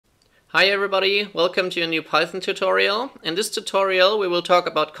Hi everybody, welcome to a new Python tutorial. In this tutorial we will talk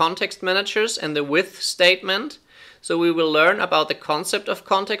about context managers and the with statement. So we will learn about the concept of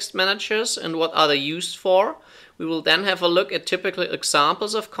context managers and what are they used for. We will then have a look at typical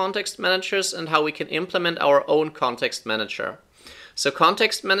examples of context managers and how we can implement our own context manager. So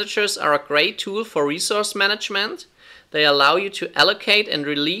context managers are a great tool for resource management. They allow you to allocate and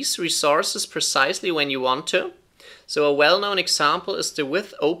release resources precisely when you want to. So a well-known example is the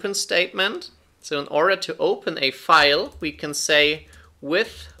with open statement. So in order to open a file, we can say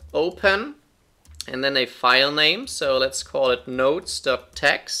with open and then a file name. So let's call it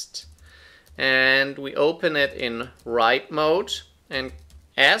notes.txt. And we open it in write mode and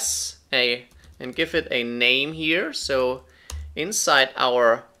give it a name here. So inside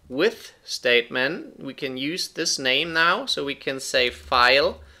our with statement, we can use this name now. So we can say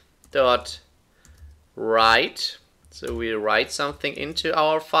file.write. So we write something into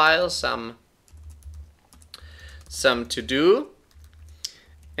our file, some to do.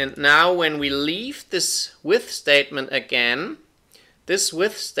 And now when we leave this with statement again, this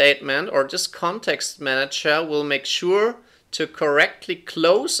with statement or this context manager will make sure to correctly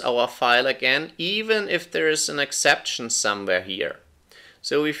close our file again, even if there is an exception somewhere here.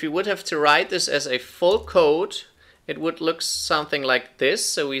 So if you would have to write this as a full code, it would look something like this.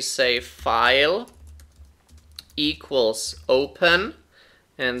 So we say file equals open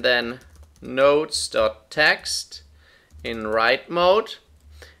and then notes.txt in write mode,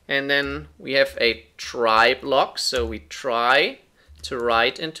 and then we have a try block, so we try to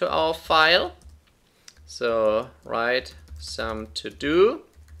write into our file. So write some to do,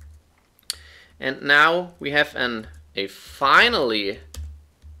 and now we have a finally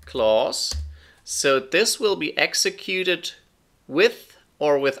clause. So this will be executed with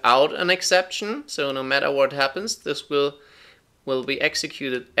or without an exception. So no matter what happens, this will be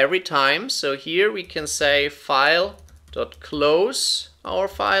executed every time. So here we can say file.close our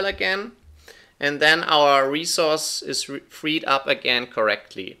file again, and then our resource is freed up again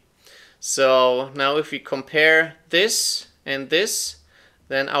correctly. So now if we compare this and this,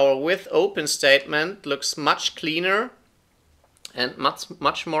 then our with open statement looks much cleaner and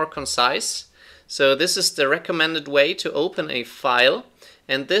much more concise. So this is the recommended way to open a file.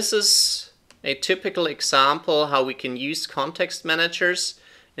 And this is a typical example how we can use context managers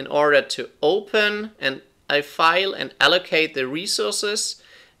in order to open a file and allocate the resources,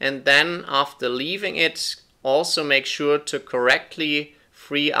 and then after leaving it also make sure to correctly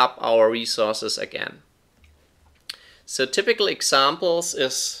free up our resources again. So typical examples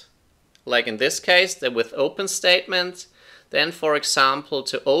is like in this case the with open statement. Then for example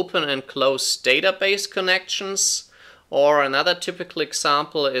to open and close database connections. Or another typical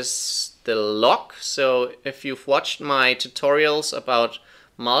example is the lock. So if you've watched my tutorials about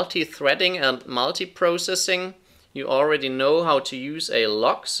multi-threading and multi-processing, you already know how to use a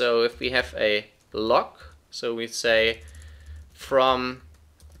lock. So if we have a lock, so we say from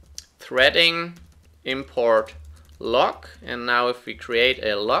threading import lock, and now if we create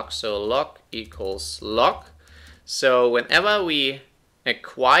a lock, so lock equals lock. So whenever we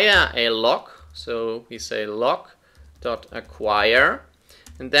acquire a lock, so we say lock.acquire,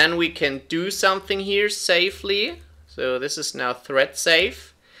 and then we can do something here safely. So this is now thread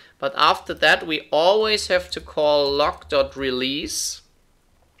safe, but after that we always have to call lock.release,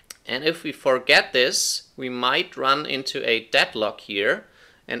 and if we forget this we might run into a deadlock here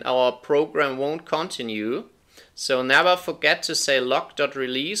and our program won't continue. So never forget to say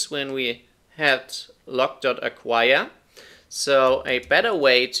lock.release when we had lock.acquire. So a better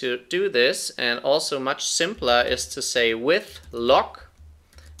way to do this, and also much simpler, is to say with lock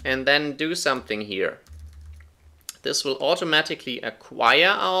and then do something here. This will automatically acquire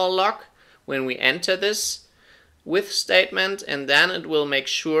our lock when we enter this with statement, and then it will make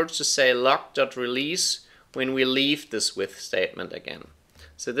sure to say lock.release when we leave this with statement again.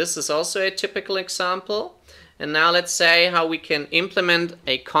 So this is also a typical example. And now let's say how we can implement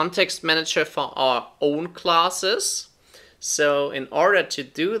a context manager for our own classes. So in order to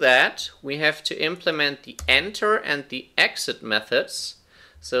do that, we have to implement the enter and the exit methods.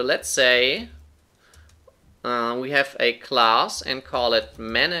 So let's say we have a class and call it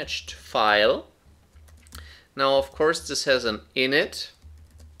managed file. Now of course this has an init,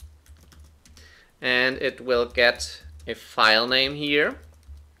 and it will get a file name here.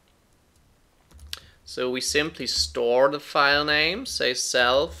 So we simply store the file name, say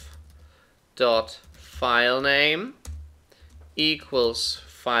self.filename equals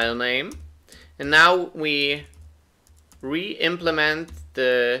file name, and now we re-implement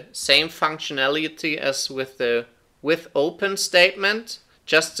the same functionality as with the with open statement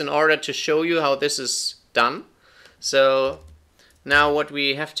just in order to show you how this is done. So now what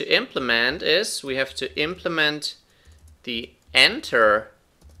we have to implement is we have to implement the enter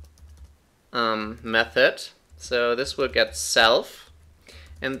method. So this will get self,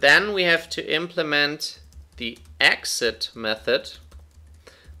 and then we have to implement the exit method.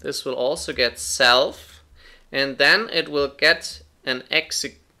 This will also get self, and then it will get an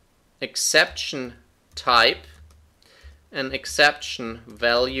exception type, an exception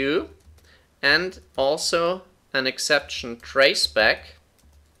value, and also an exception traceback.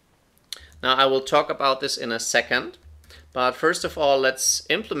 Now I will talk about this in a second, but first of all let's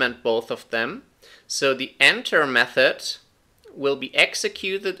implement both of them. So the enter method will be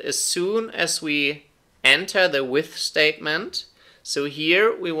executed as soon as we enter the with statement. So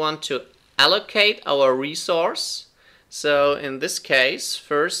here we want to allocate our resource. So in this case,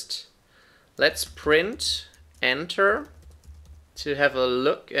 first let's print enter to have a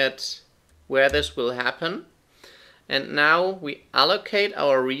look at where this will happen. And now we allocate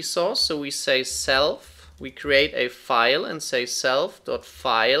our resource. So we say self, we create a file and say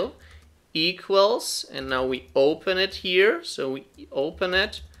self.file equals, and now we open it here. So we open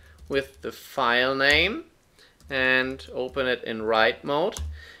it with the file name and open it in write mode.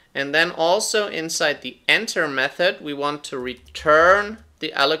 And then also inside the enter method we want to return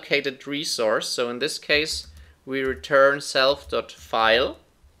the allocated resource. So in this case we return self.file.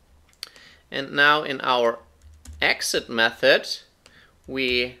 And now in our exit method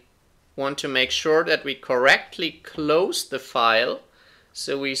we want to make sure that we correctly close the file.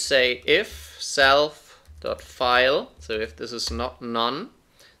 So we say if self.file, so if this is not none,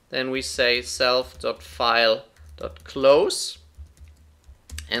 then we say self.file.close,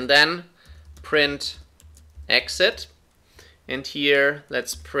 and then print exit, and here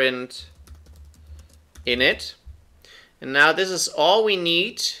let's print init. And now this is all we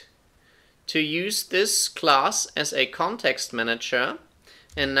need to use this class as a context manager.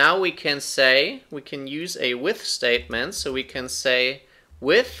 And now we can say, we can use a with statement, so we can say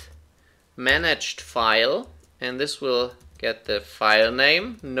with managed file, and this will get the file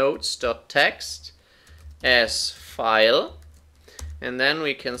name notes.txt as file, and then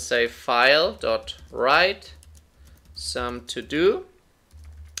we can say file.write some to do.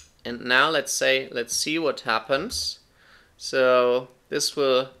 And now let's see what happens. So this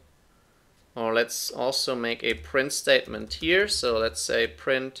will, or let's also make a print statement here. So let's say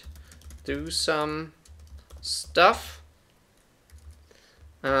print do some stuff.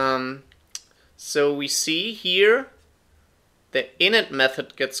 So we see here the init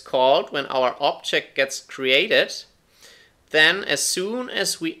method gets called when our object gets created. Then as soon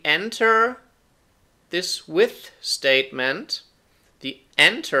as we enter this with statement, the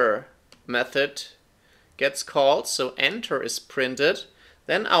enter method gets called, so enter is printed.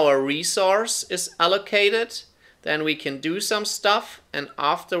 Then our resource is allocated, then we can do some stuff, and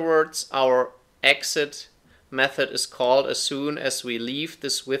afterwards our exit method is called as soon as we leave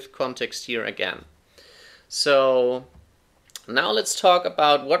this with context here again. So now let's talk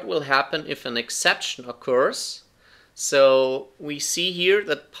about what will happen if an exception occurs. So we see here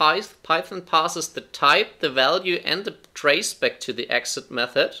that Python passes the type, the value, and the traceback to the exit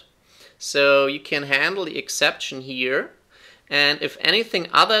method. So you can handle the exception here. And if anything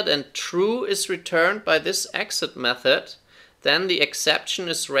other than true is returned by this exit method, then the exception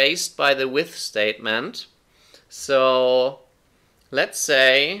is raised by the with statement. So let's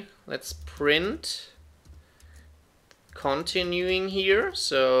print continuing here.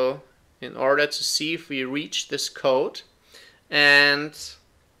 So in order to see if we reach this code. And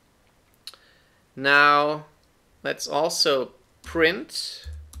now let's also print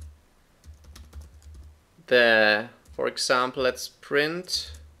the, for example, let's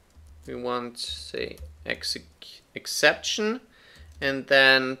print, we want say exception, and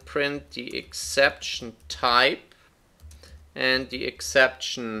then print the exception type and the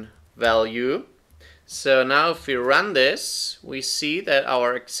exception value. So now if we run this, we see that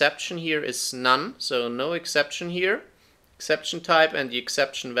our exception here is none, so no exception here. Exception type and the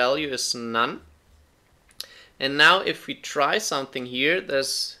exception value is none. And now if we try something here,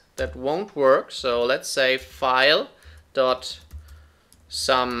 that won't work. So let's say file dot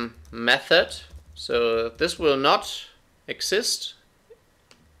some method. So this will not exist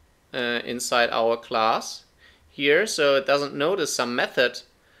inside our class here, so it doesn't notice some method.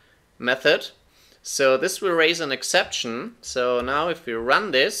 So this will raise an exception. So now if we run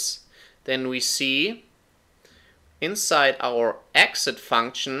this, then we see inside our exit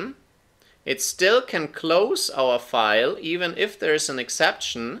function, it still can close our file even if there is an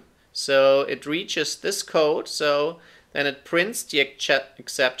exception. So it reaches this code. So then it prints the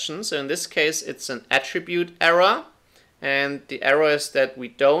exception. So in this case it's an attribute error, and the error is that we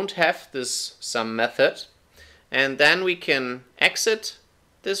don't have this sum method. And then we can exit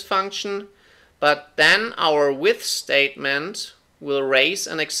this function, but then our with statement will raise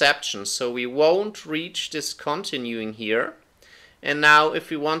an exception, so we won't reach this continuing here. And now if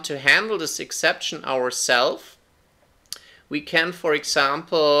we want to handle this exception ourselves, we can, for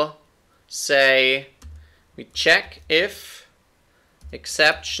example, say we check if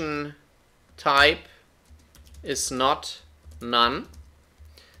exception type is not none,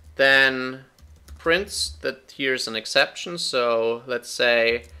 then prints that here's an exception. So let's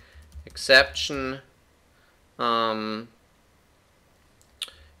say exception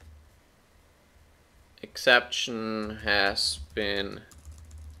exception has been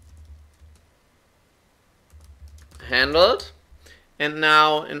handled. And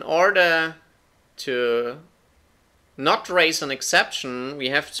now in order to not raise an exception, we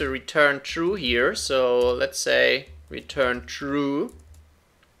have to return true here. So let's say return true,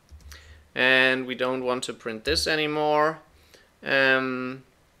 and we don't want to print this anymore. And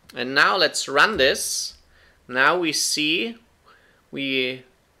now let's run this. Now we see it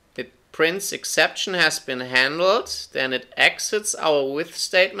prints exception has been handled, then it exits our with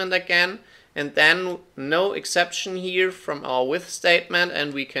statement again, and then no exception here from our with statement,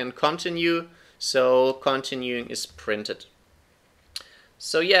 and we can continue. So continuing is printed.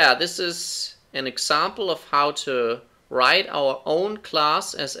 So yeah, this is an example of how to write our own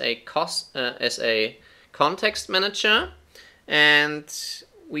class as a context manager, and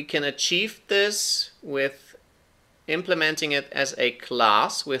we can achieve this with implementing it as a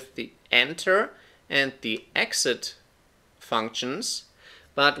class with the enter and the exit functions,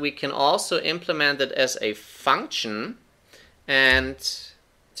 but we can also implement it as a function. And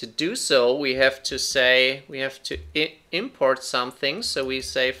to do so, we have to import something. So we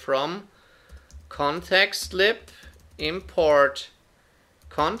say from context lib import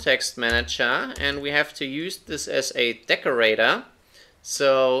context manager, and we have to use this as a decorator.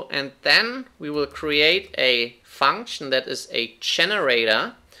 So, and then we will create a function that is a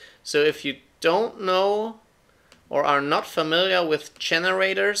generator. So if you don't know or are not familiar with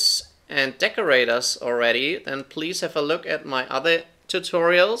generators and decorators already, then please have a look at my other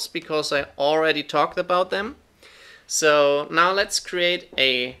tutorials, because I already talked about them. So now let's create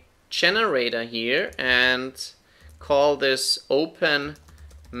a generator here and call this open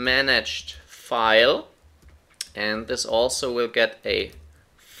managed file, and this also will get a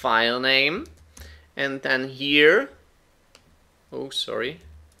file name. And then here, oh sorry,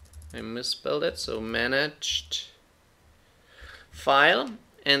 I misspelled it, so managed file.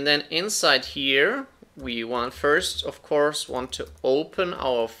 And then inside here we want first, of course, want to open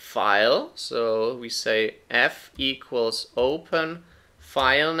our file. So we say f equals open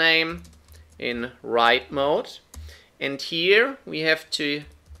file name in write mode. And here we have to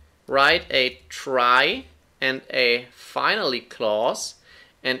write a try and a finally clause.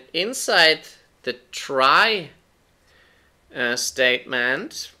 And inside the try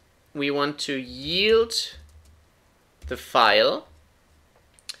statement, we want to yield the file.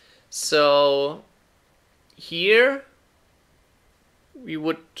 So here we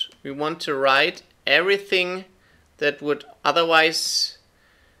want to write everything that would otherwise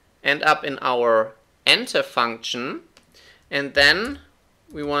end up in our enter function, and then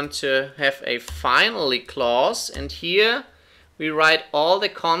we want to have a finally clause, and here we write all the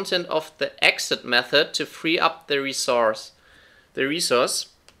content of the exit method to free up the resource.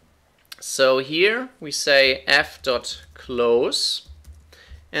 So here we say f.close,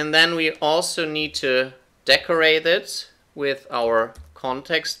 and then we also need to decorate it with our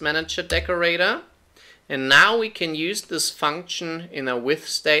context manager decorator. And now we can use this function in a with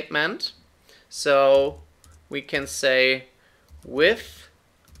statement. So we can say with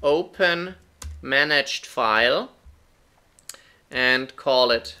open managed file and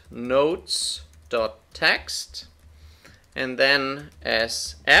call it notes.text, and then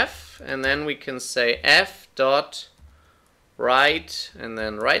as f, and then we can say f.write and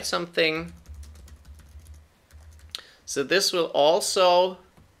then write something. So this will also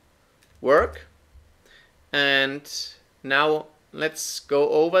work. And now let's go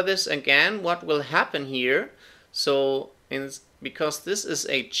over this again. What will happen here? So because this is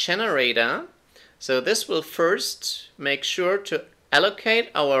a generator, so this will first make sure to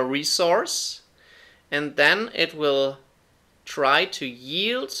allocate our resource, and then it will try to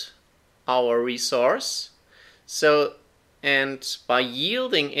yield our resource. So, and by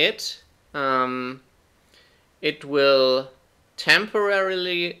yielding it, it will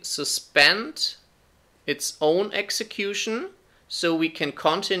temporarily suspend its own execution, so we can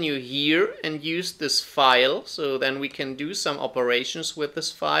continue here and use this file, so then we can do some operations with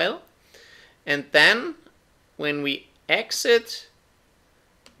this file. And then when we exit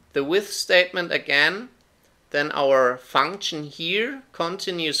the with statement again, then our function here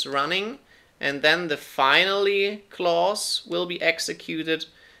continues running, and then the finally clause will be executed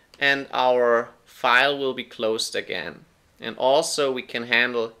and our file will be closed again. And also we can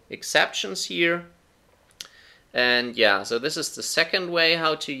handle exceptions here. And yeah, so this is the second way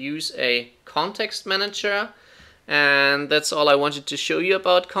how to use a context manager. And that's all I wanted to show you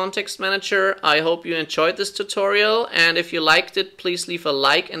about Context Manager. I hope you enjoyed this tutorial, and if you liked it, please leave a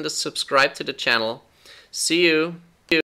like and subscribe to the channel. See you!